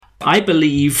I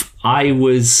believe I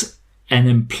was an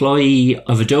employee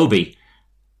of Adobe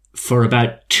for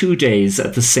about 2 days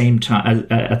at the same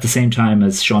time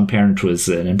as Sean Parent was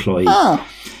an employee. Oh,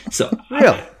 so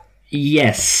really?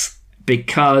 Yes,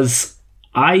 because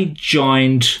I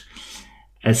joined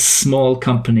a small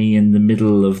company in the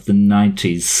middle of the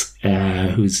 90s,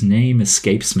 whose name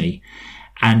escapes me.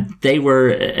 And they were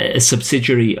a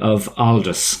subsidiary of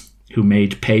Aldus, who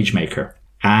made PageMaker.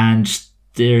 And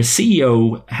their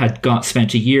CEO had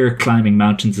spent a year climbing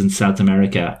mountains in South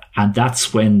America. And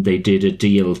that's when they did a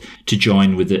deal to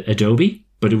join with Adobe.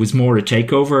 But it was more a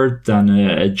takeover than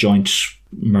a joint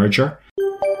merger.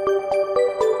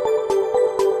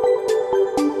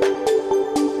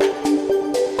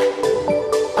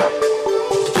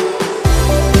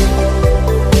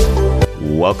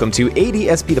 Welcome to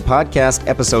ADSP the Podcast,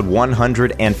 episode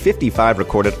 155,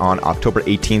 recorded on October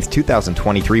 18th,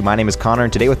 2023. My name is Connor,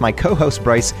 and today with my co-host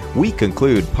Bryce, we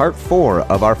conclude part 4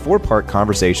 of our 4-part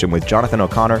conversation with Jonathan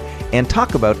O'Connor and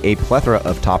talk about a plethora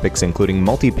of topics, including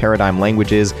multi-paradigm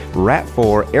languages,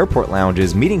 RAT4, airport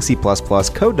lounges, meeting C++,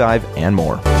 CodeDive, and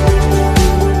more.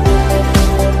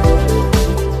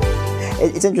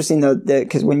 It's interesting, though,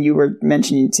 because when you were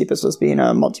mentioning C++ being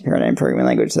a multi-paradigm programming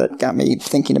language, that got me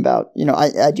thinking about,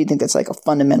 I do think that's like a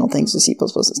fundamental thing to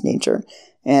C++'s nature.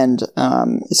 And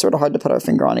it's sort of hard to put our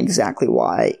finger on exactly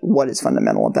what is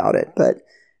fundamental about it. But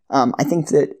I think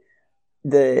that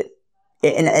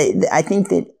I think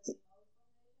that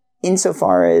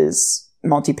insofar as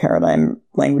multi-paradigm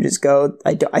languages go,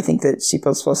 I think that C++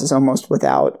 is almost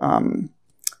without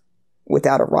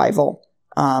a rival.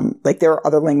 Like there are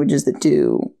other languages that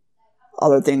do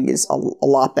other things a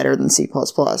lot better than C++,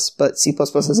 but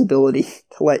C++'s ability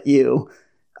to let you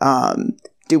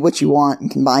do what you want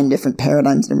and combine different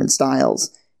paradigms, different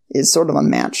styles is sort of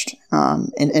unmatched.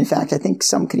 And in fact, I think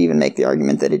some could even make the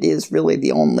argument that it is really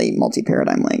the only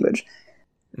multi-paradigm language.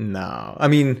 No, I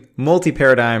mean,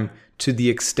 multi-paradigm to the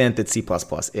extent that C++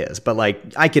 is. But like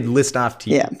I could list off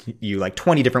to you like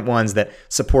 20 different ones that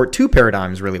support 2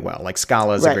 paradigms really well. Like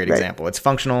Scala is a great example. It's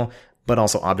functional, but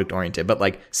also object-oriented. But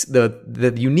like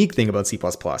the unique thing about C++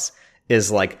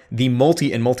 is like the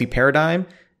multi-paradigm,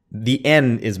 the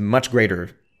N is much greater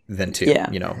than 2.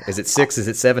 Yeah. Is it 6? Is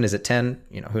it 7? Is it 10?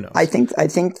 Who knows? I think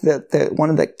that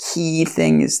one of the key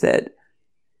things that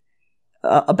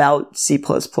about C++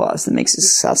 that makes it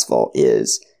successful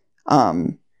is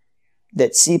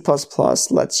that C++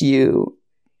 lets you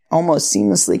almost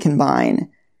seamlessly combine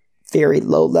very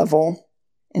low-level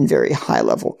and very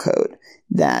high-level code.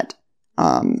 That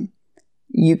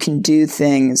you can do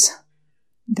things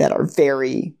that are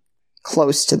very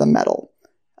close to the metal.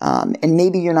 And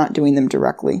maybe you're not doing them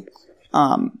directly,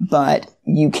 but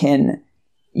you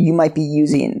might be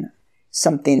using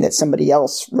something that somebody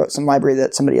else wrote, some library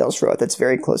that somebody else wrote that's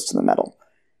very close to the metal.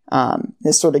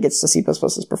 This sort of gets to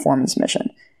C++'s performance mission.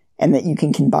 And that you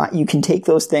can take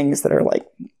those things that are like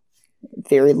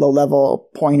very low level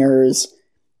pointers,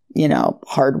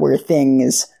 hardware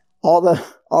things, all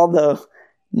the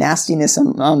nastiness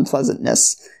and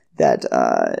unpleasantness that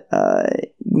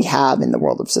we have in the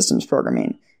world of systems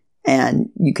programming. And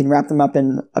you can wrap them up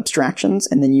in abstractions,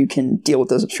 and then you can deal with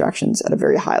those abstractions at a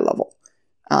very high level.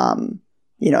 And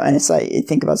it's like, I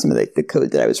think about some of the code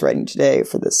that I was writing today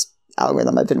for this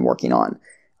algorithm I've been working on.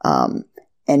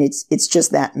 And it's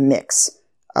just that mix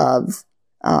of,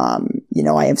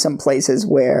 I have some places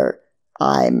where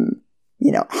I'm,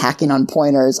 hacking on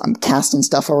pointers, I'm casting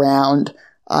stuff around,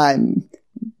 I'm,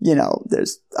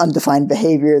 there's undefined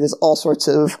behavior, there's all sorts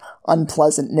of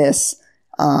unpleasantness.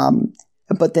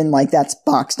 But then like that's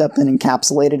boxed up and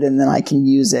encapsulated, and then I can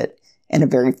use it in a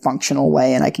very functional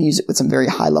way, and I can use it with some very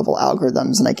high level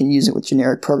algorithms, and I can use it with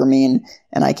generic programming,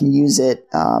 and I can use it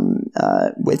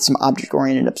with some object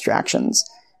oriented abstractions.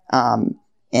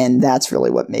 And that's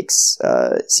really what makes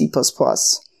C++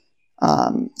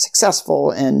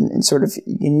 successful and sort of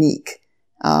unique,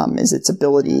 is its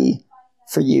ability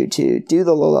for you to do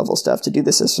the low level stuff, to do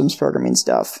the systems programming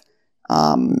stuff,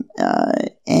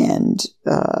 and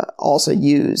also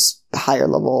use higher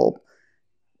level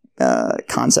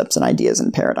concepts and ideas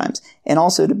and paradigms, and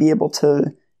also to be able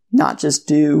to not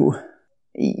just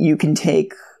you can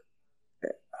take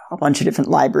a bunch of different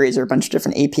libraries or a bunch of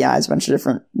different APIs, a bunch of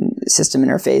different system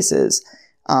interfaces,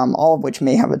 all of which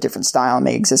may have a different style,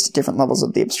 may exist at different levels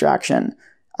of the abstraction,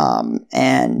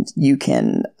 and you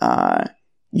can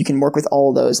work with all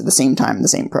of those at the same time in the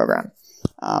same program.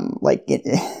 When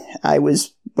I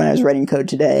was writing code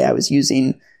today, I was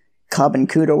using Cub and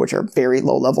Kudo, which are very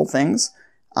low-level things.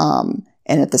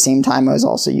 And at the same time, I was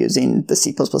also using the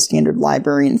C++ standard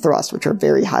library and Thrust, which are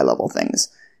very high-level things.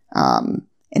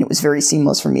 And it was very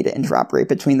seamless for me to interoperate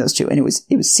between those two. And it was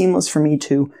seamless for me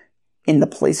to, in the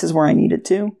places where I needed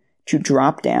to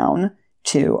drop down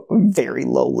to a very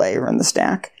low layer in the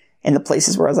stack. In the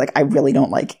places where I was like, I really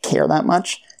don't like care that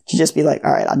much, to just be like,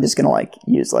 all right, I'm just going to like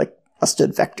use like a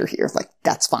stood vector here. Like,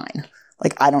 that's fine.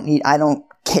 Like, I don't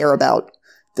care about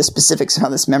the specifics of how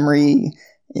this memory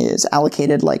is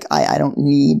allocated. Like, I don't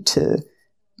need to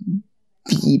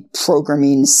be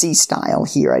programming C style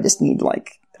here. I just need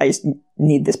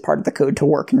this part of the code to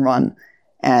work and run.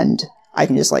 And I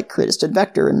can just like create a stood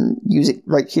vector and use it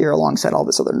right here alongside all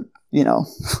this other,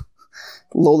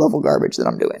 low level garbage that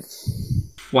I'm doing.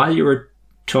 While you were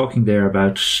talking there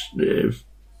about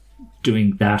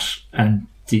doing that and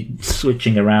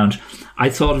switching around, I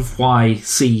thought of why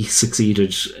C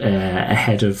succeeded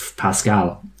ahead of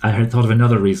Pascal. I had thought of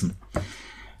another reason.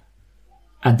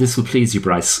 And this will please you,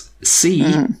 Bryce. C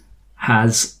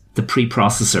has the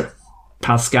preprocessor.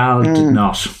 Pascal did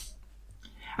not.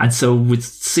 And so with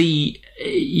C,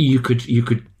 you could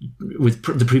with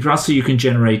the preprocessor, you can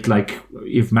generate, like,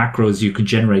 if macros, you can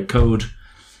generate code.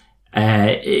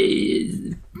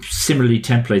 Similarly,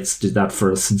 templates did that for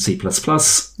us in C++,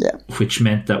 which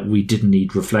meant that we didn't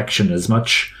need reflection as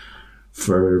much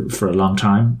for a long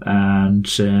time. And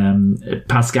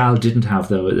Pascal didn't have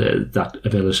that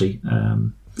ability.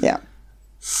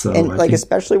 So and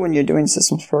especially when you're doing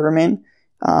systems programming,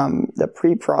 the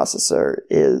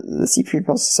C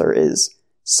preprocessor is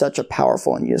such a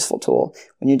powerful and useful tool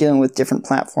when you're dealing with different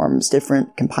platforms,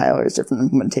 different compilers, different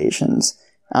implementations.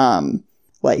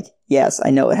 Yes, I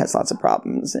know it has lots of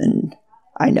problems, and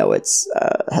I know it's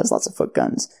has lots of foot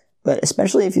guns, but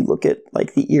especially if you look at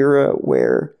like the era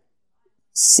where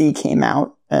C came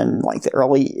out and like the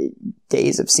early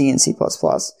days of C and C++,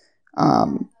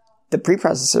 the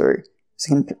preprocessor is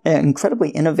an incredibly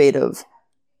innovative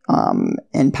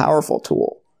and powerful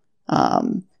tool.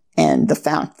 And the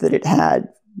fact that it had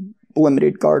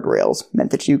limited guardrails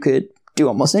meant that you could do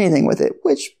almost anything with it,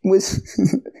 which was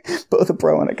both a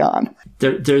pro and a con.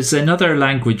 There's another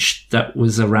language that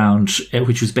was around,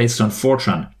 which was based on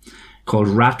Fortran, called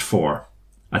RAT4.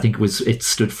 I think it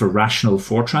stood for Rational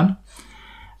Fortran.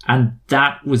 And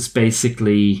that was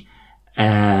basically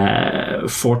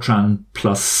Fortran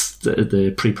plus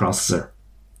the preprocessor.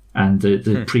 And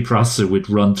the preprocessor would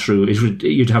run through,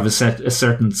 you'd have a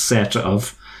certain set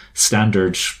of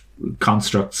standard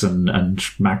constructs and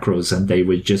macros, and they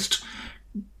would just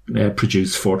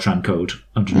produce Fortran code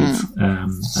underneath.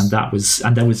 And that was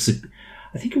I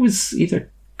think it was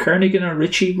either Kernighan or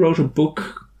Ritchie wrote a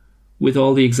book with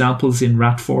all the examples in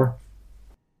RAT4.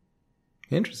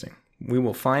 Interesting. We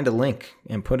will find a link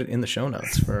and put it in the show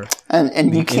notes for.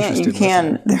 And you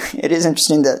can. It is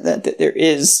interesting that there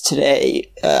is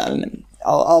today.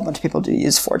 A bunch of people do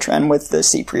use Fortran with the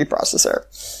C preprocessor.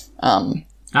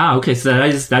 Okay. So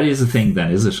that is a thing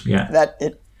then, is it? Yeah.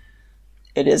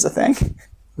 It is a thing.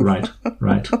 Right.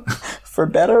 For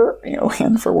better,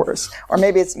 and for worse, or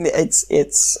maybe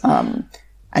it's.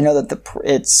 I know that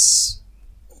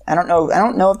I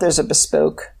don't know if there's a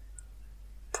bespoke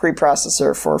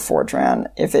preprocessor for Fortran.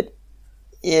 If it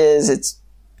is, it's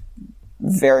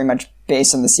very much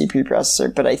based on the C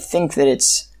preprocessor, but I think that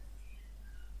it's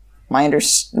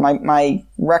my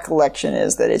recollection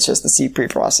is that it's just the C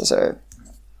preprocessor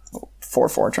for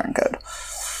Fortran code.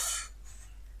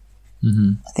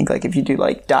 I think like if you do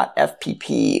like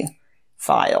 .fpp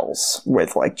files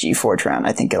with like gfortran,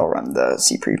 I think it'll run the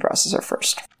C preprocessor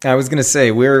first. I was going to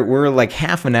say, we're like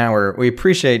half an hour. We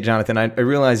appreciate, Jonathan. I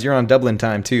realize you're on Dublin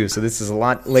time too, so this is a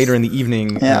lot later in the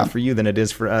evening for you than it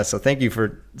is for us. So thank you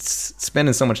for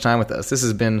spending so much time with us. This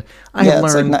has been, I've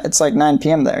learned... It's like 9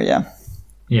 p.m. there, Yeah.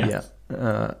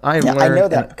 I know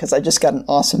that because I just got an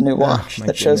awesome new watch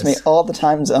that shows me all the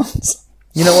time zones.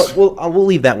 You know what? We'll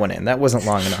leave that one in. That wasn't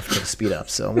long enough to speed up,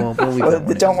 so we'll leave that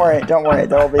one Don't worry.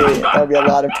 There'll be a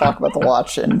lot of talk about the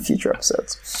watch in future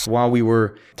episodes. While we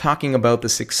were talking about the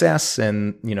success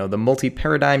and the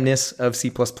multi-paradigmness of C++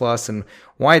 and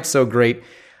why it's so great,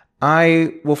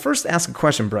 I will first ask a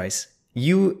question, Bryce.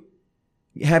 You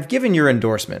have given your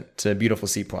endorsement to Beautiful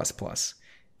C++.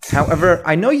 However,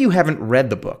 I know you haven't read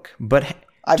the book, but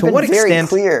I've been very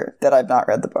clear that I've not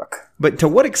read the book. But to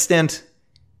what extent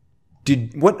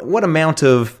what amount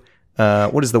of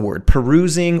what is the word,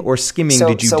 perusing or skimming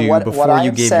did you do before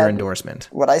you gave your endorsement?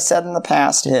 What I said in the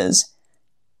past is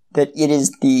that it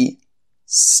is the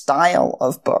style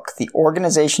of book, the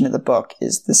organization of the book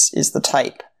is the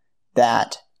type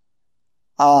that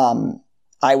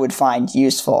I would find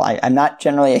useful. I'm not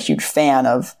generally a huge fan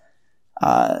of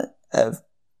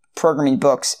programming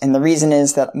books, and the reason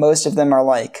is that most of them are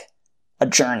like a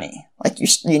journey. Like you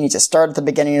need to start at the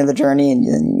beginning of the journey and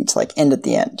then you need to like end at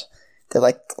the end. They're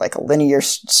like a linear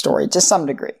story to some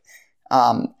degree.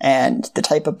 And the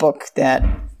type of book that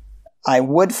I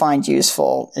would find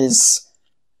useful is,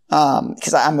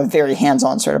 because I'm a very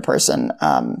hands-on sort of person,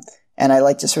 and I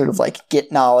like to sort of like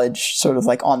get knowledge sort of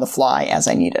like on the fly as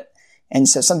I need it. And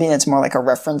so something that's more like a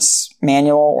reference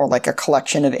manual or like a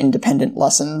collection of independent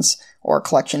lessons or a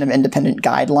collection of independent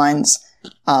guidelines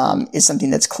is something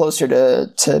that's closer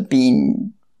to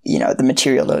being, the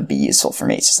material that would be useful for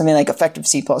me. So something like Effective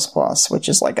C++, which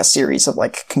is like a series of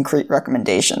like concrete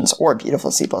recommendations, or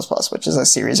Beautiful C++, which is a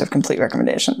series of complete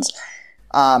recommendations.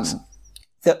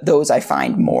 Those I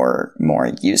find more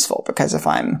useful, because if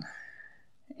I'm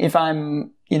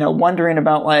wondering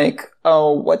about like,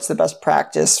 what's the best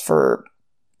practice for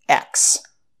X,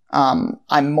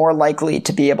 I'm more likely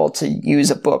to be able to use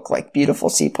a book like Beautiful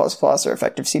C++ or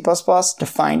Effective C++ to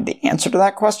find the answer to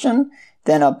that question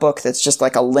than a book that's just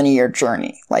like a linear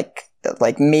journey. Like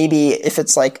maybe if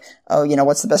it's like,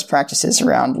 what's the best practices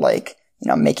around like,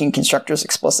 making constructors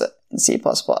explicit in C++.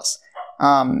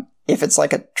 If it's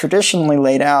like a traditionally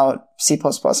laid out C++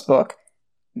 book,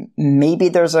 maybe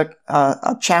there's a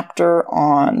chapter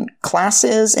on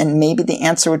classes and maybe the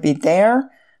answer would be there.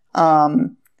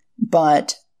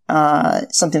 But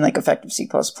something like Effective C++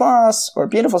 or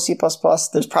Beautiful C++,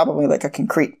 there's probably like a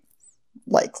concrete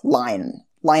like line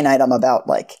item about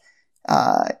like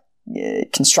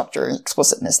constructor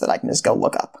explicitness that I can just go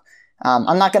look up.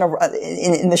 I'm not going to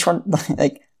in the short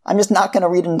like I'm just not going to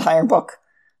read an entire book.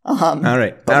 All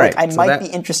right. I might be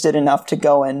interested enough to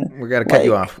go and we got to cut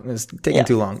you off. It's taking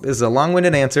too long. This is a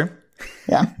long-winded answer.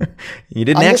 Yeah. You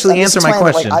didn't actually answer my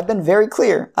question. I've been very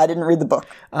clear. I didn't read the book.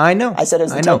 I know. I said it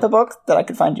was the type of book that I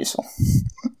could find useful.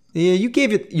 Yeah, you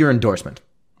gave it your endorsement.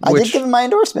 I did give it my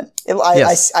endorsement.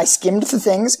 I skimmed the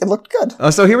things. It looked good. Oh,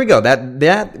 so here we go.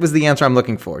 That was the answer I'm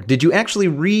looking for. Did you actually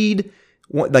read?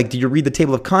 Did you read the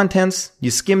table of contents? You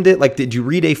skimmed it. Like, did you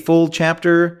read a full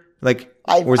chapter? Like,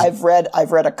 I've read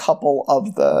a couple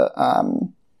of the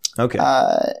of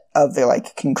the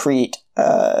like concrete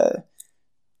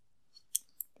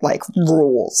like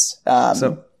rules.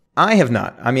 So I have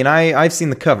not. I mean, I've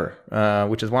seen the cover,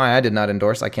 which is why I did not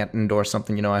endorse. I can't endorse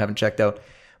something I haven't checked out.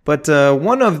 But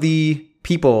one of the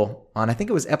people on, I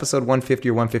think it was episode 150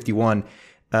 or 151,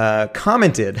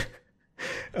 commented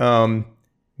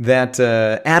that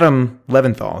Adam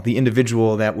Leventhal, the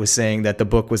individual that was saying that the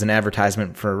book was an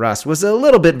advertisement for Rust, was a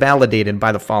little bit validated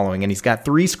by the following, and he's got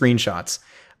 3 screenshots.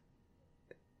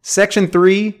 Section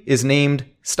 3 is named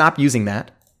Stop Using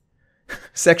That.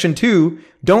 Section 2,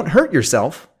 Don't Hurt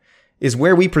Yourself, is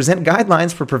where we present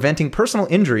guidelines for preventing personal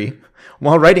injury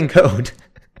while writing code.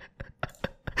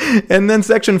 And then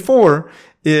Section 4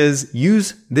 is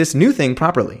Use this new thing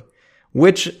properly.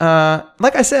 Which,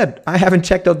 like I said, I haven't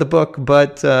checked out the book,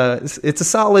 but it's a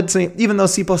solid. Even though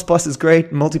C++ is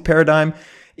great, multi-paradigm,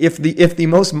 if the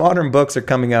most modern books are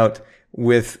coming out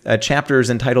with chapters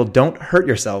entitled "Don't Hurt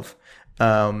Yourself,"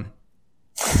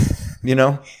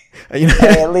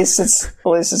 Hey, at least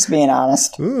it's being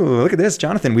honest. Ooh, look at this,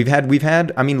 Jonathan. We've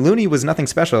had. I mean, Looney was nothing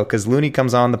special because Looney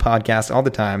comes on the podcast all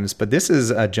the times, but this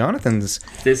is Jonathan's.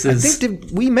 I think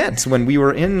we met when we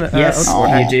were in. Yes,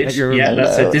 you did.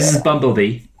 That's it. This is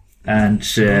Bumblebee, and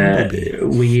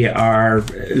we are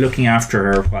looking after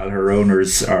her while her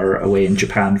owners are away in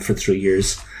Japan for 3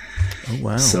 years. Oh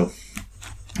wow! So,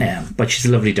 but she's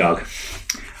a lovely dog,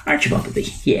 aren't you, Bumblebee?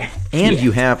 Yeah. And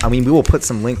you have. I mean, we will put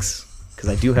some links.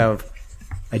 Because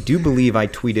I do believe I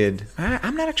tweeted.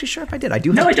 I'm not actually sure if I did. I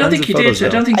do. No, I don't think you did. I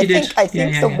don't think you did. I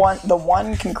think the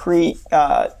one concrete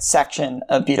section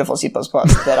of Beautiful C++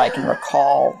 that I can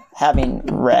recall having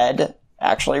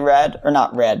actually read, or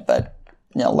not read, but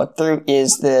looked through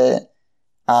is the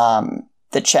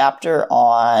chapter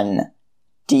on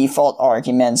default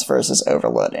arguments versus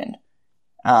overloading.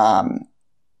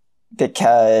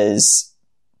 Because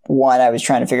 1, I was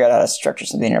trying to figure out how to structure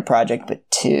something in a project, but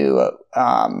 2,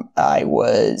 I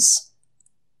was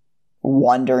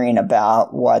wondering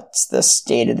about what's the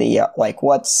state of the,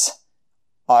 what's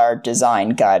our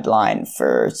design guideline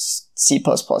for C++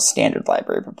 standard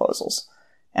library proposals.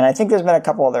 And I think there's been a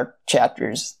couple other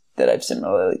chapters that I've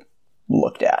similarly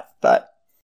looked at, but.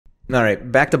 All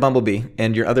right, back to Bumblebee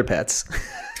and your other pets.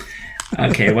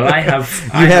 Okay, well,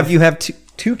 you have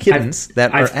two kittens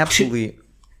that are absolutely...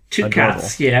 Two adorable.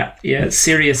 cats, yeah,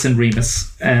 Sirius and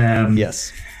Remus.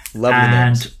 Yes, lovely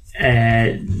names.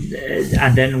 And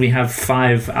then we have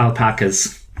 5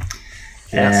 alpacas,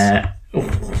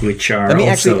 which are. Let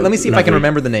me see lovely. if I can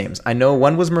remember the names. I know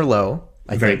one was Merlot.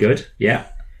 Very good, yeah.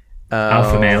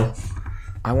 Alpha male.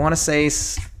 I want to say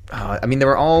I mean, a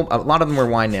lot of them were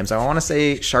wine names. I want to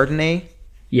say Chardonnay.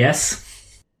 Yes.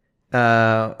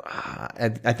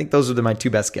 I think those are my two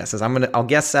best guesses. I'll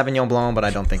guess Sauvignon Blanc, but I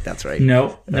don't think that's right.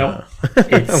 No.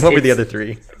 What were the other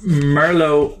three?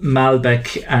 Merlot,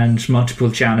 Malbec, and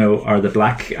Montepulciano are the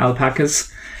black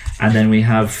alpacas, and then we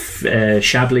have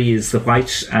Chablis is the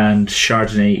white, and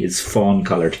Chardonnay is fawn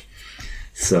coloured.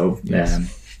 So,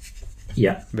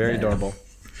 yeah, very adorable.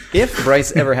 If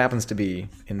Bryce ever happens to be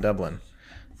in Dublin,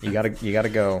 you gotta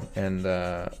go and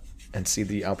see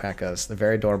the alpacas. They're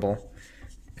very adorable.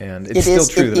 And it's still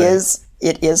true.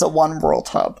 It is a one world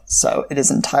hub, so it is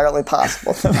entirely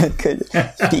possible that it could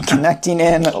be connecting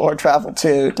in or travel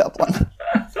to Dublin.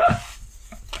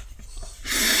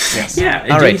 Yes. Yeah,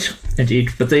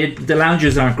 indeed. But the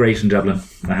lounges aren't great in Dublin,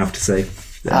 I have to say.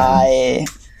 I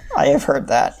have heard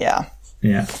that. Yeah.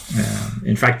 Yeah.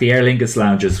 In fact, the Aer Lingus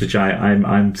lounges, which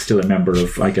I'm still a member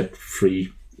of, I get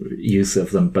free use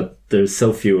of them, but there's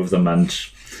so few of them, and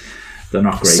they're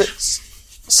not great.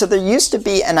 So there used to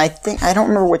be, and I don't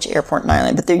remember which airport in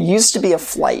Ireland, but there used to be a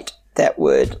flight that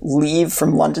would leave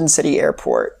from London City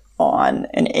Airport on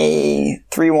an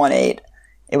A318.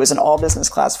 It was an all business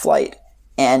class flight,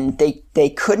 and they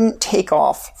couldn't take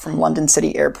off from London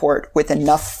City Airport with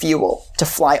enough fuel to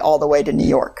fly all the way to New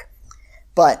York.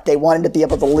 But they wanted to be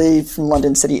able to leave from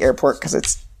London City Airport because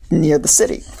it's near the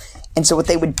city. And so what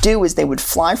they would do is they would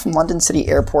fly from London City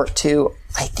Airport to,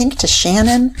 I think, to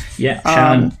Shannon. Yeah,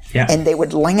 Shannon. Yeah. And they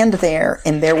would land there,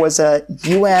 and there was a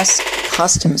U.S.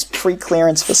 Customs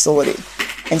pre-clearance facility.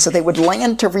 And so they would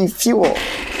land to refuel.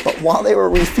 But while they were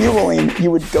refueling, you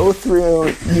would go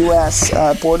through U.S.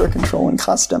 Border Control and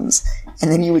Customs, and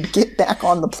then you would get back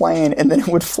on the plane, and then it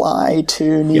would fly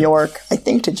to New York, I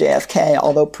think to JFK,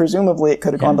 although presumably it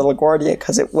could have gone to LaGuardia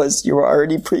because you were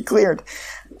already pre-cleared.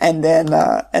 And then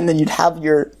you'd have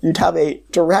a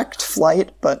direct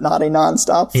flight, but not a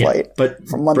nonstop flight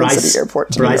from London City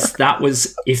Airport to New York. That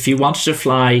was, if you wanted to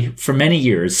fly for many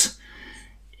years,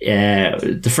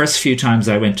 the first few times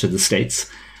I went to the States,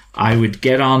 I would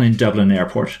get on in Dublin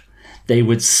Airport. They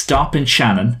would stop in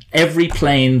Shannon. Every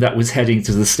plane that was heading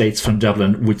to the States from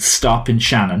Dublin would stop in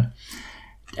Shannon.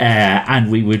 And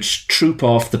we would troop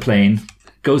off the plane,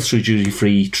 go through duty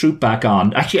free, troop back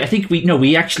on. Actually, I think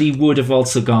we actually would have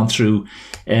also gone through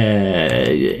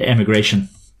immigration,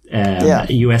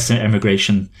 U.S.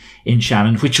 immigration in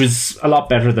Shannon, which was a lot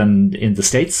better than in the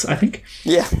States, I think.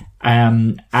 Yeah.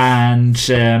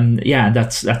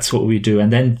 That's what we do.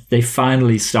 And then they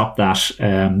finally stopped that,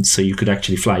 so you could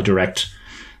actually fly direct.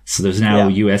 So there's now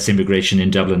U.S. immigration in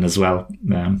Dublin as well.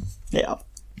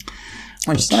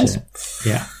 Which is nice.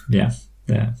 Yeah.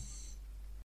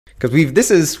 Because this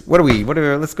is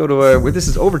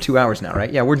over 2 hours now,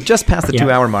 right? Yeah, we're just past the 2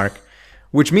 hour mark,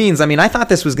 which means, I thought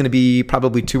this was going to be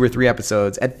probably 2 or 3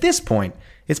 episodes. At this point,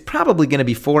 it's probably going to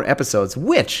be 4 episodes,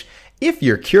 which, if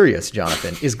you're curious,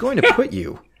 Jonathan, is going to put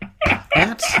you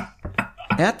at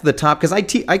the top, because I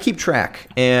keep track,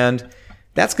 and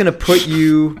that's going to put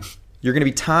you're going to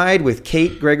be tied with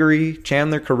Kate Gregory,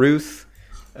 Chandler Carruth,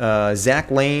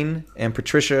 Zach Lane, and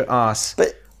Patricia Oss.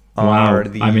 Wow,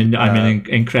 I'm in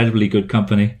incredibly good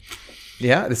company.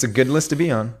 Yeah, it's a good list to be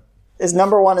on. Is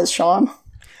number 1 is Sean?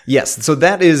 Yes, so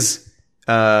that is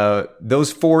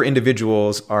those 4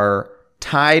 individuals are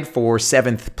tied for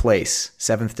 7th place,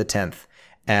 7th to 10th,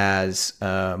 as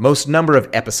most number of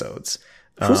episodes.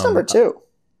 Who's number 2?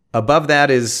 Above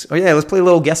that is, let's play a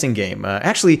little guessing game.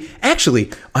 Actually,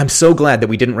 I'm so glad that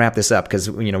we didn't wrap this up, because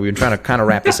we've been trying to kind of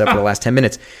wrap this up for the last 10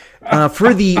 minutes.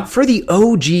 For the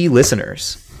OG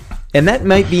listeners. And that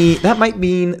might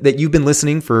mean that you've been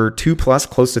listening for 2+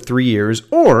 close to 3 years,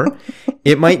 or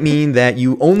it might mean that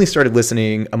you only started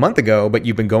listening a month ago, but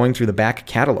you've been going through the back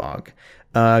catalog.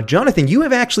 Jonathan, you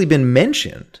have actually been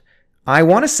mentioned, I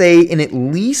want to say, in at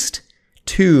least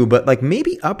 2, but like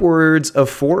maybe upwards of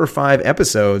 4 or 5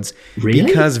 episodes. Really?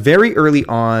 Because very early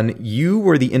on, you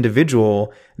were the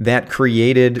individual that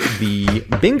created the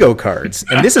bingo cards.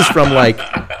 And this is from like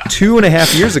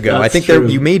 2.5 years ago. That's I think true.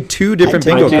 You made 2 different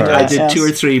bingo cards. I did 2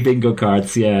 or 3 bingo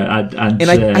cards, yeah. And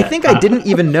I think I didn't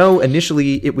even know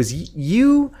initially it was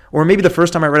you, or maybe the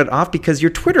first time I read it off, because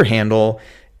your Twitter handle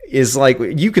is like,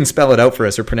 you can spell it out for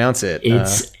us or pronounce it.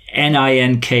 It's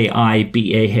Ninkibah,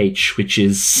 which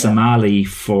is Somali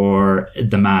for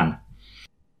the man.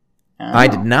 I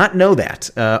did not know that.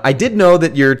 I did know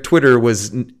that your Twitter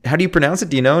was, how do you pronounce it?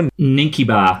 Do you know?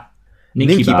 Ninkibah.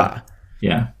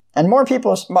 Yeah. And more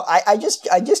people, I just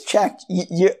checked.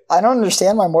 I don't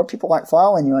understand why more people aren't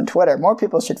following you on Twitter. More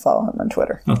people should follow him on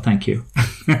Twitter. Oh, thank you.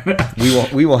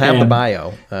 We will have the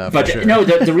bio. But sure. No,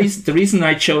 the reason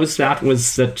I chose that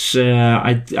was that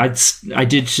I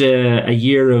did a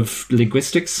year of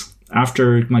linguistics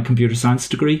after my computer science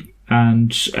degree,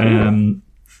 and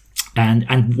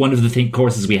one of the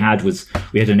courses we had was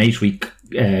we had an 8-week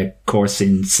course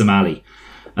in Somali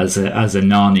as a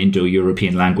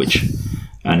non-Indo-European language.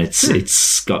 And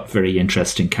it's got very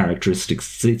interesting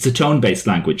characteristics. It's a tone-based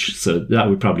language, so that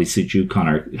would probably suit you,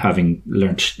 Connor, having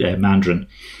learnt Mandarin.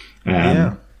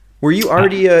 Yeah. Were you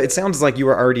already? It sounds like you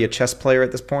were already a chess player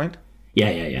at this point.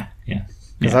 Yeah.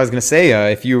 Because I was going to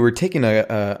say, if you were taking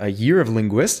a year of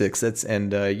linguistics,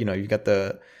 you got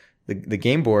the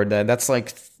game board, it's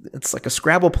like a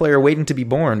Scrabble player waiting to be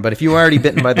born. But if you were already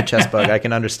bitten by the chess bug, I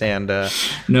can understand.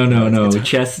 No.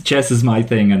 Chess is my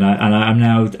thing, and I'm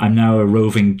now a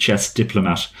roving chess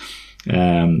diplomat.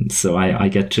 So I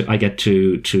get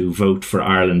to vote for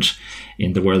Ireland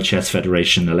in the World Chess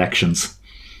Federation elections.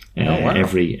 Wow.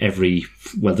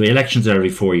 The elections are every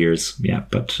 4 years. Yeah,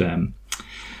 but.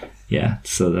 Yeah,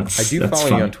 so that's I do follow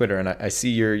fun. you on Twitter, and I see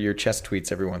your chess tweets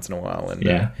every once in a while. And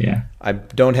yeah. I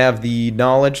don't have the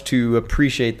knowledge to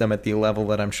appreciate them at the level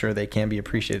that I'm sure they can be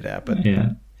appreciated at. But yeah.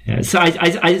 So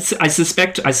I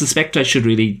suspect I should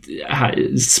really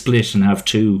split and have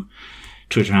 2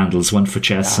 Twitter handles, one for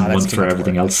chess and one for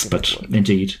everything else. But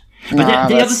indeed, but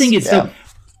the other thing is though,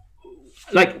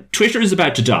 like Twitter is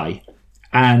about to die,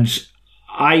 and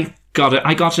I got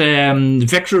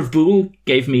Vector of Boole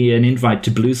gave me an invite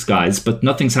to Blue Skies, but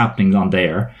nothing's happening on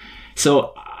there.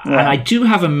 So, and I do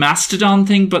have a Mastodon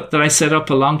thing, but that I set up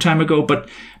a long time ago. But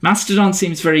Mastodon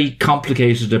seems very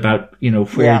complicated about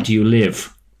where do you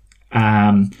live.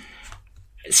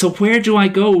 So where do I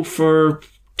go to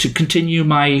continue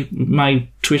my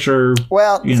Twitter?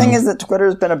 Well, the thing is that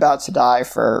Twitter's been about to die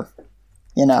for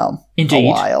Indeed. a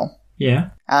while. Yeah.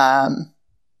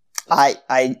 I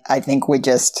think we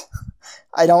just.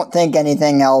 I don't think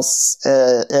anything else.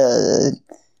 I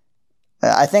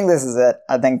think this is it.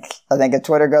 I think if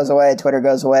Twitter goes away,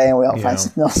 and we all find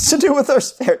something else to do with our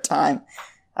spare time.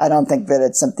 I don't think that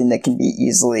it's something that can be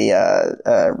easily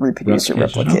reproduced or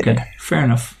replicated. Okay. Fair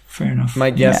enough. My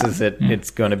guess is that it's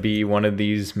going to be one of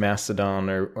these Mastodon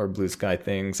or Blue Sky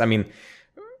things. I mean,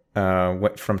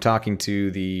 from talking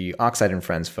to the Oxide and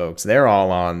Friends folks, they're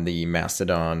all on the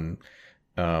Mastodon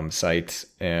site,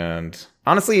 and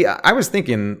honestly, I was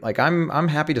thinking like I'm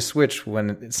happy to switch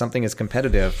when something is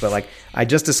competitive, but like I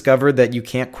just discovered that you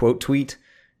can't quote tweet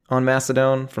on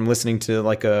Mastodon from listening to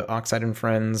like a Oxide and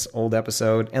Friends old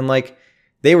episode, and like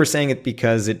they were saying it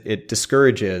because it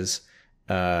discourages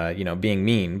being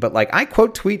mean, but like I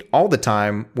quote tweet all the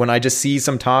time when I just see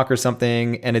some talk or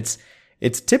something, and it's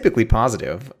typically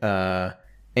positive,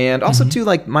 and also too,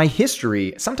 like my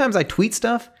history, sometimes I tweet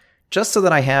stuff just so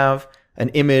that I have an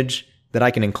image that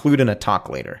I can include in a talk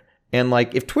later. And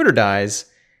like, if Twitter dies,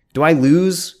 do I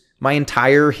lose my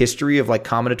entire history of like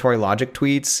combinatorial logic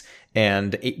tweets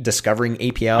and discovering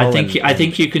APL? I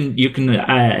think you can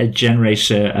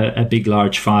generate a big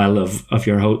large file of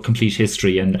your whole complete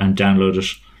history and download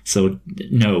it. So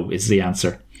no is the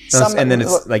answer. And then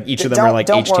it's like each of them are like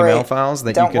HTML files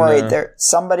that you can. Don't worry,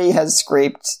 somebody has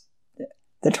scraped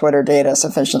the Twitter data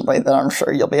sufficiently that I'm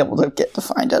sure you'll be able to get to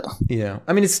find it. Yeah.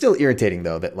 I mean, it's still irritating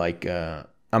though that like I'm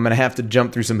going to have to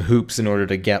jump through some hoops in order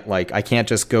to get like, I can't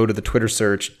just go to the Twitter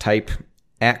search, type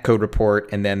 @CodeReport,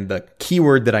 and then the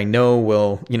keyword that I know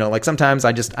will, like sometimes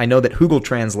I know that Google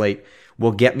Translate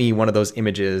will get me one of those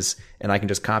images and I can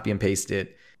just copy and paste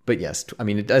it. But yes, I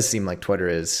mean, it does seem like Twitter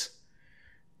it's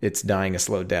dying a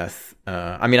slow death.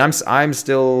 I mean, I'm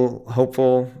still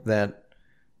hopeful that,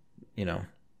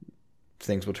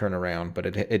 things will turn around, but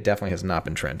it definitely has not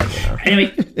been trending.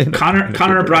 Anyway, Connor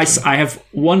and Bryce, I have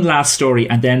one last story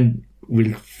and then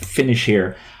we'll finish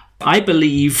here. I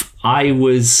believe I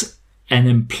was an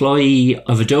employee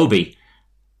of Adobe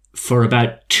for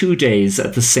about 2 days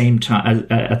at the same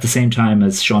time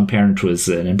as Sean Parent was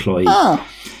an employee. Oh.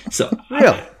 So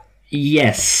really?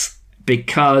 Yes,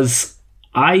 because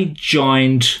I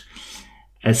joined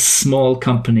a small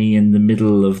company in the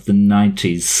middle of the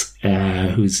 90s,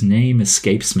 whose name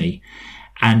escapes me.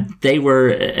 And they were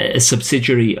a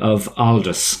subsidiary of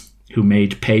Aldus, who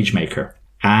made PageMaker.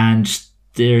 And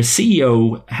their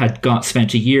CEO had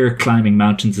spent a year climbing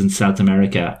mountains in South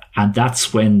America. And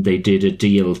that's when they did a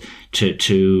deal to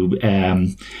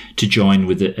join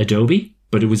with Adobe.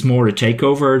 But it was more a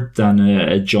takeover than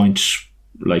a joint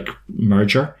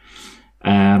merger.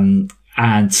 And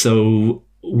so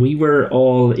we were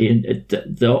all in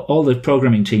all the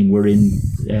programming team were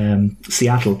in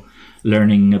Seattle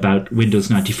learning about Windows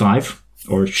 95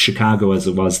 or Chicago as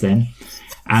it was then.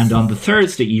 And on the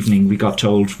Thursday evening, we got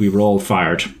told we were all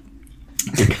fired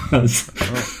because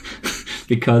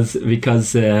we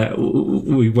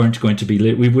weren't going to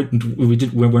be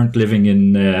we weren't living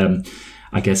in.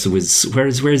 I guess it was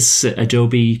where's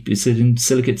Adobe? Is it in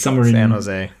Silicon somewhere in San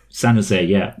Jose? San Jose,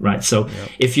 yeah, right. So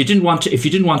if you didn't want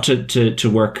to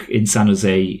work in San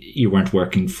Jose, you weren't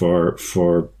working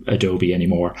for Adobe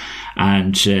anymore,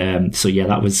 and so yeah,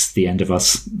 that was the end of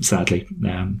us, sadly.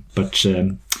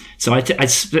 So I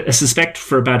suspect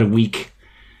for about a week,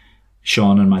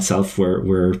 Sean and myself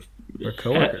were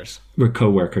coworkers. We're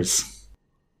coworkers.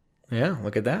 Yeah,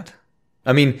 look at that.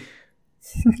 I mean,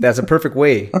 that's a perfect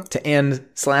way to end.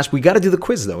 We got to do the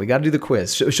quiz though. We got to do the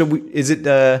quiz. Should we? Is it?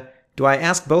 Do I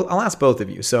ask both? I'll ask both of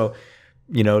you. So,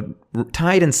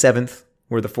 tied in 7th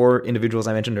were the 4 individuals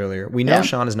I mentioned earlier. We know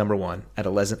Sean is number 1 at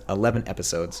 11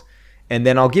 episodes. And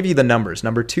then I'll give you the numbers.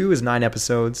 Number 2 is 9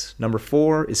 episodes. Number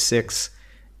 4 is 6.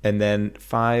 And then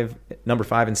number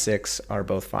 5 and 6 are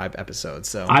both 5 episodes.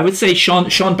 So I would say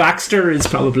Sean Baxter is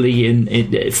probably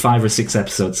in 5 or 6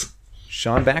 episodes.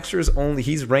 Sean Baxter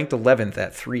he's ranked 11th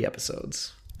at 3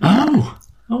 episodes.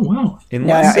 Oh wow!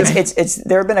 It's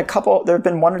there have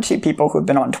been 1 or 2 people who have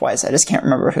been on twice. I just can't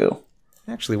remember who.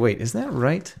 Actually, wait, is that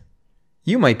right?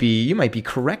 You might be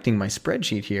correcting my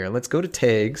spreadsheet here. Let's go to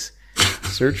tags,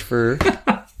 search for.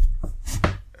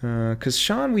 Because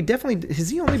Sean, has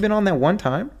he only been on that one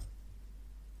time?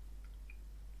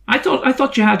 I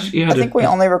thought you had. I think we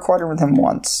only recorded with him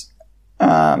once.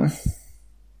 Yeah,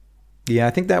 I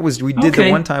think that was we did the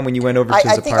one time when you went over to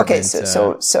his apartment. Okay,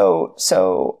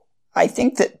 so I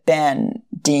think that Ben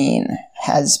Dean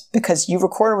has, because you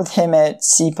recorded with him at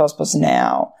C++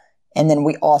 Now, and then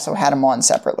we also had him on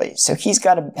separately. So he's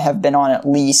got to have been on at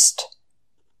least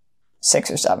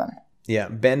 6 or 7. Yeah,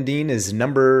 Ben Dean is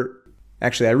number.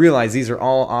 Actually, I realize these are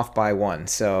all off by 1.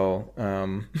 So,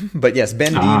 but yes,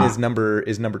 Ben Dean is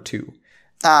number 2.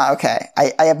 Okay.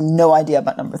 I have no idea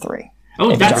about number 3.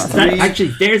 Oh,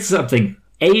 actually, there's something.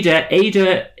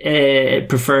 Ada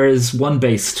prefers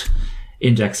 1-based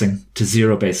indexing to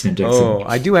 0-based indexing. Oh,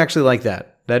 I do actually like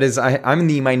that. That is, I'm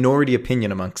the minority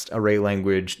opinion amongst array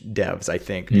language devs, I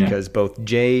think, because both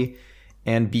J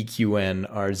and BQN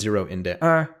are 0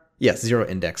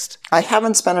 indexed. I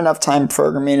haven't spent enough time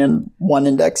programming in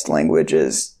 1-indexed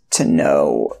languages to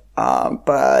know,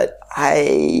 but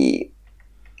I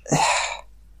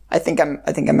think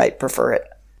I might prefer it.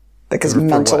 Because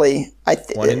mentally,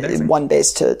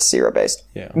 1-based to 0-based.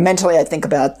 Yeah. Mentally, I think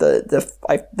about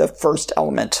the first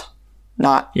element,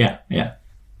 not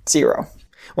 0.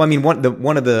 Well, I mean,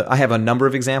 I have a number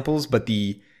of examples, but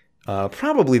the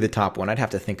probably the top one, I'd have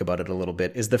to think about it a little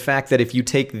bit, is the fact that if you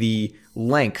take the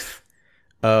length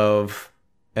of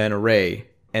an array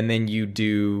and then you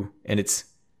do, it's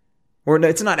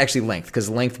not actually length, because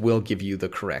length will give you the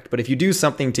correct, but if you do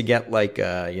something to get like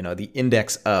the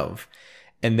index of,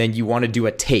 and then you want to do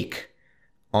a take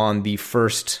on the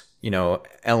first,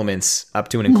 elements up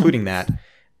to and including that.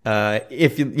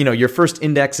 If your first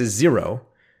index is 0,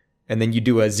 and then you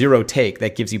do a 0 take,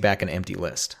 that gives you back an empty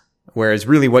list. Whereas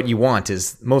really what you want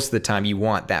is, most of the time you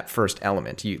want that first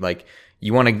element. You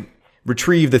want to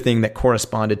retrieve the thing that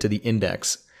corresponded to the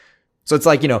index. So it's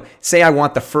like, say I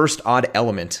want the first odd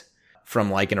element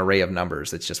from like an array of numbers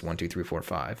that's just 1, 2, 3, 4,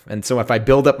 5. And so if I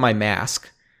build up my mask,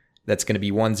 that's going to be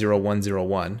 1, 0, 1, 0,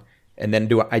 1. And then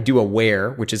I do a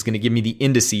where, which is going to give me the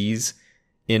indices.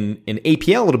 In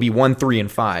APL, it'll be 1, 3,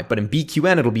 and 5. But in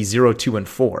BQN, it'll be 0, 2, and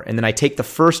 4. And then I take the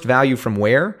first value from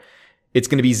where. It's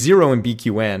going to be 0 in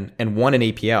BQN and 1 in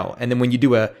APL. And then when you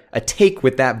do a take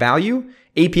with that value,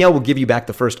 APL will give you back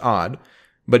the first odd.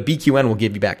 But BQN will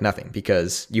give you back nothing,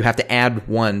 because you have to add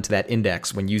 1 to that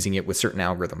index when using it with certain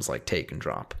algorithms like take and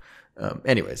drop.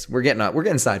 Anyways, we're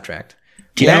getting sidetracked.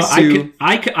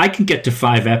 I can get to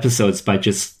 5 episodes by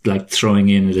just like throwing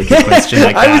in a little question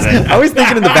like that. I was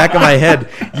thinking in the back of my head,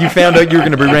 you found out you were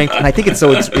going to be ranked, and I think it's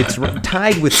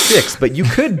tied with 6, but you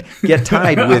could get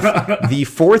tied with the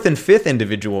 4th and 5th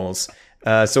individuals.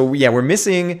 So yeah, we're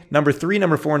missing number 3,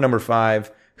 number 4, and number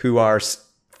 5, who are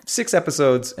 6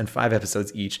 episodes and 5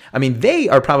 episodes each. I mean, they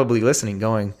are probably listening,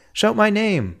 going, "Shout my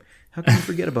name! How can you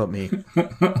forget about me?"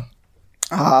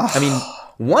 I mean,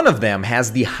 one of them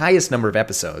has the highest number of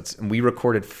episodes, and we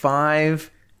recorded 5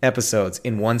 episodes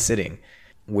in one sitting,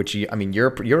 which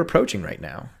you're approaching right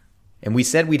now. And we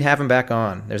said we'd have him back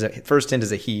on. There's a first hint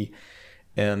is a he,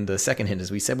 and the second hint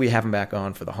is we said we'd have him back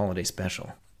on for the holiday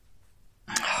special.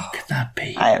 How could that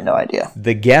be? I have no idea.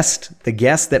 The guest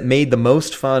that made the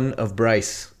most fun of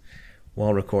Bryce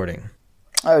while recording.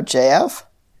 Oh, JF?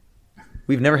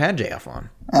 We've never had JF on.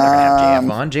 Never had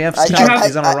JF on.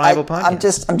 He's on a rival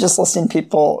podcast. I'm just listening to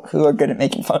people who are good at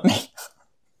making fun of me.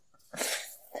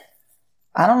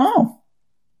 I don't know.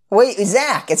 Wait,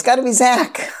 Zach. It's got to be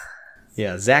Zach.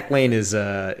 Yeah, Zach Lane is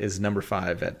number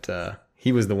 5 at.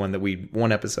 He was the one that we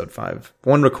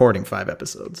one recording 5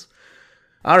 episodes.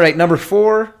 All right, number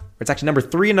 4. It's actually number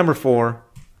 3 and number 4.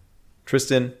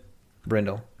 Tristan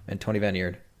Brindle and Tony Van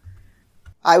Eerd.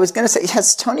 I was going to say,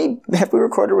 have we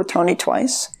recorded with Tony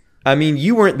twice? I mean,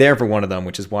 you weren't there for one of them,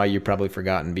 which is why you've probably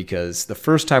forgotten, because the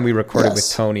first time we recorded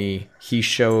with Tony,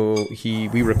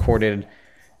 we recorded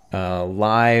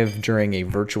live during a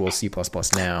virtual C++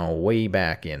 Now way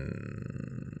back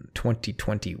in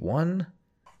 2021,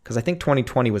 because I think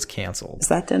 2020 was canceled. Is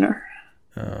that dinner?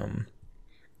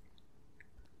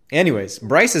 Anyways,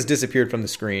 Bryce has disappeared from the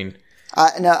screen.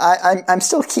 No, I'm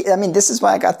still. I mean, this is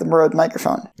why I got the Rode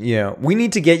microphone. Yeah, we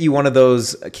need to get you one of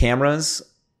those cameras,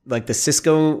 like the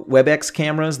Cisco WebEx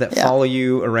cameras that follow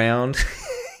you around.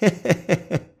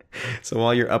 So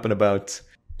while you're up and about.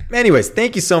 Anyways,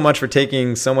 thank you so much for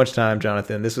taking so much time,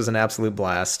 Jonathan. This was an absolute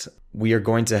blast. We are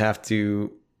going to have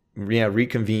to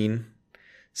reconvene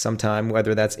sometime,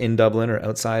 whether that's in Dublin or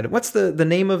outside. What's the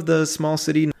name of the small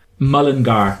city?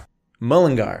 Mullingar.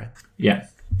 Yeah.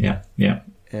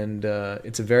 And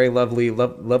it's a very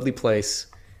lovely place.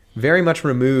 Very much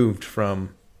removed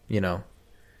from,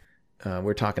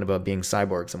 we're talking about being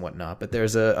cyborgs and whatnot, but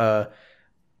there's a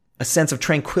sense of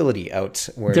tranquility out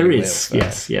where there you is.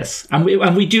 live. Yes. And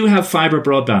we do have fibre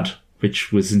broadband,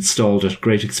 which was installed at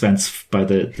great expense by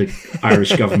the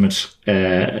Irish government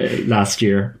last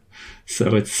year.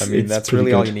 So it's that's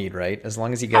really good. all you need, right? As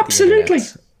long as you get Absolutely.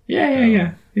 the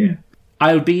internet. Yeah.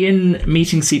 I'll be in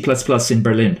Meeting C++ in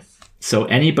Berlin. So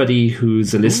anybody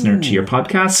who's a listener to your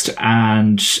podcast,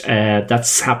 and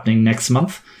that's happening next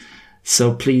month.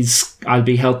 So please, I'll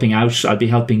be helping out. I'll be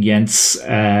helping Jens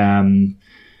run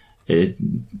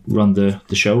the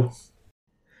show.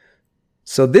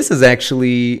 So this is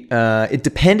actually,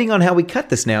 depending on how we cut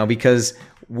this now, because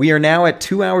we are now at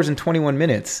 2 hours and 21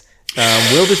 minutes.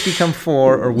 Will this become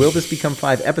 4 or will this become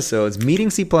 5 episodes?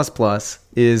 Meeting C++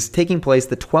 is taking place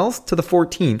the 12th to the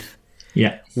 14th.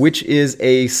 Yeah. Which is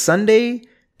a Sunday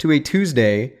to a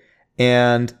Tuesday.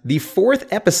 And the 4th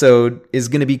episode is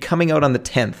going to be coming out on the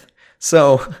 10th.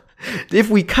 So if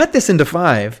we cut this into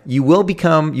 5, you will be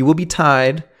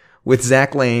tied with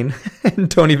Zach Lane and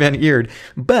Tony Van Eerd.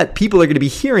 But people are going to be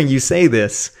hearing you say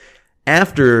this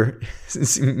after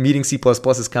Meeting C++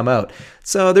 has come out.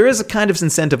 So there is a kind of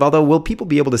incentive, although will people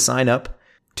be able to sign up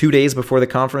 2 days before the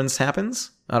conference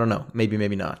happens? I don't know.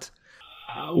 Maybe not.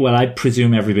 Well, I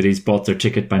presume everybody's bought their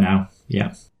ticket by now.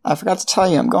 Yeah. I forgot to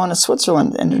tell you, I'm going to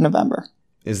Switzerland end of November.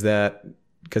 Is that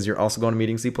because you're also going to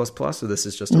Meeting C++, or this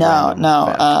is just a No. fact?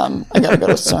 I got to go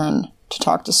to CERN to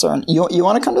talk to CERN. You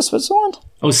want to come to Switzerland?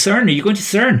 Oh, CERN? Are you going to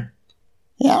CERN?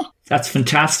 Yeah. That's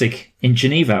fantastic. In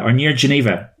Geneva, or near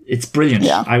Geneva. It's brilliant.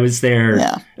 Yeah. I was there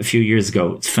a few years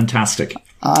ago. It's fantastic.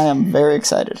 I am very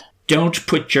excited. Don't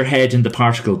put your head in the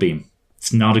particle beam.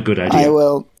 It's not a good idea.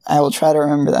 I will try to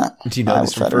remember that. Do you know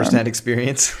this from first-hand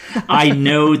experience? I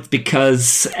know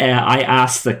because I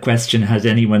asked the question, has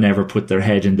anyone ever put their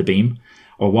head in the beam?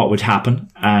 Or what would happen?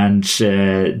 And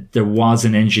there was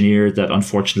an engineer that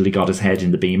unfortunately got his head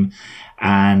in the beam.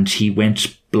 And he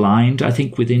went blind, I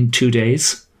think, within 2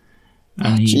 days.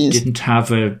 And he didn't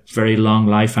have a very long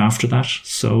life after that.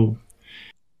 So,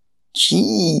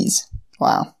 jeez,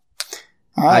 wow.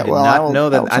 All right, I did not know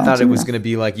that. I thought it was going to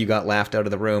be like you got laughed out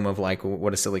of the room of like,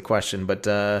 what a silly question. But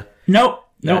no,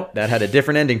 that had a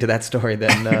different ending to that story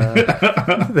than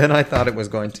than I thought it was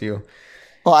going to.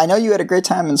 Well, I know you had a great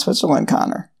time in Switzerland,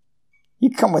 Connor. You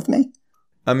can come with me.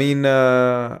 I mean,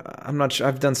 I'm not sure.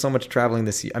 I've done so much traveling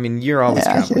this year. I mean, you're always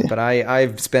traveling, but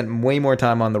I've spent way more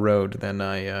time on the road than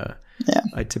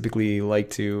I typically like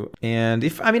to. And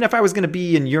if I was going to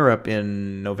be in Europe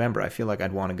in November, I feel like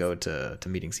I'd want to go to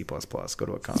Meeting C++, go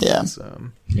to a conference.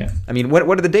 Yeah. I mean, what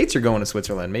are the dates you're going to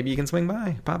Switzerland? Maybe you can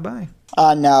pop by.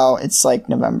 No, it's like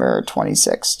November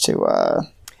 26th to.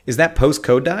 Is that post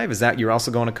Code Dive? Is that you're also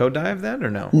going to Code Dive then,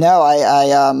 or no? No,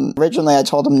 I originally I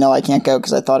told him no, I can't go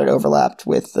because I thought it overlapped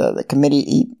with the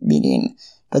committee meeting.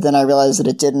 But then I realized that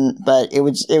it didn't. But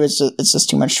it's just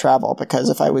too much travel because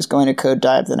if I was going to Code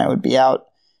Dive, then I would be out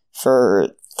for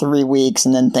 3 weeks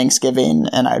and then Thanksgiving,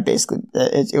 and I would basically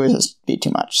it would just be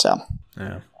too much. So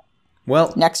yeah.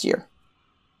 Well, next year,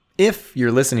 if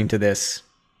you're listening to this,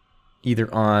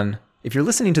 if you're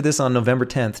listening to this on November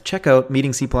 10th, check out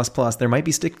Meeting C++. There might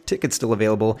be tickets still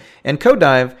available. And Code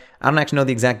Dive, I don't actually know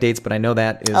the exact dates, but I know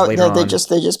that is later on. They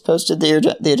just posted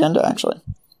the agenda actually.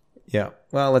 Yeah.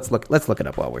 Well, let's look it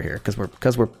up while we're here because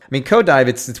we're. I mean, Code Dive.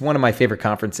 It's one of my favorite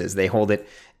conferences. They hold it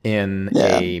in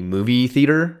a movie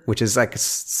theater, which is like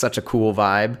such a cool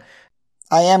vibe.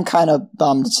 I am kind of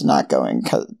bummed to not going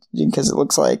because it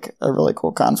looks like a really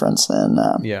cool conference. And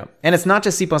and it's not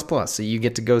just C++. So you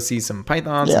get to go see some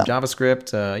Python, some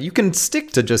JavaScript. You can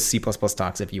stick to just C++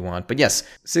 talks if you want. But yes,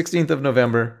 16th of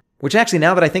November. Which actually,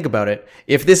 now that I think about it,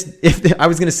 I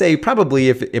was going to say probably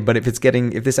if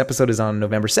this episode is on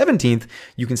November 17th,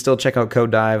 you can still check out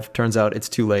Code Dive. Turns out it's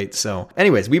too late. So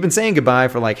anyways, we've been saying goodbye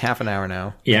for like half an hour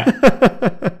now. Yeah.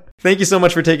 Thank you so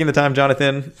much for taking the time,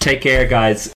 Jonathan. Take care,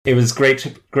 guys. It was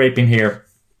great being here.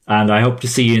 And I hope to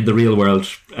see you in the real world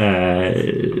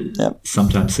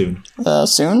sometime soon.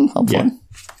 Soon, hopefully. Yeah.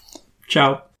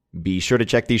 Ciao. Be sure to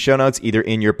check these show notes either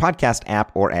in your podcast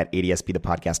app or at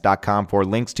adspthepodcast.com for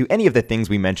links to any of the things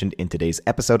we mentioned in today's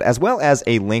episode, as well as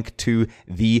a link to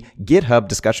the GitHub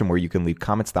discussion where you can leave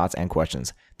comments, thoughts, and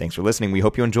questions. Thanks for listening. We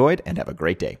hope you enjoyed and have a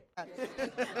great day.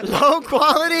 Low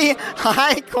quality,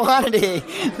 high quantity.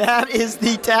 That is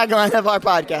the tagline of our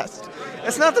podcast.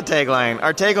 That's not the tagline.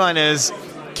 Our tagline is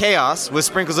chaos with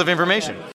sprinkles of information.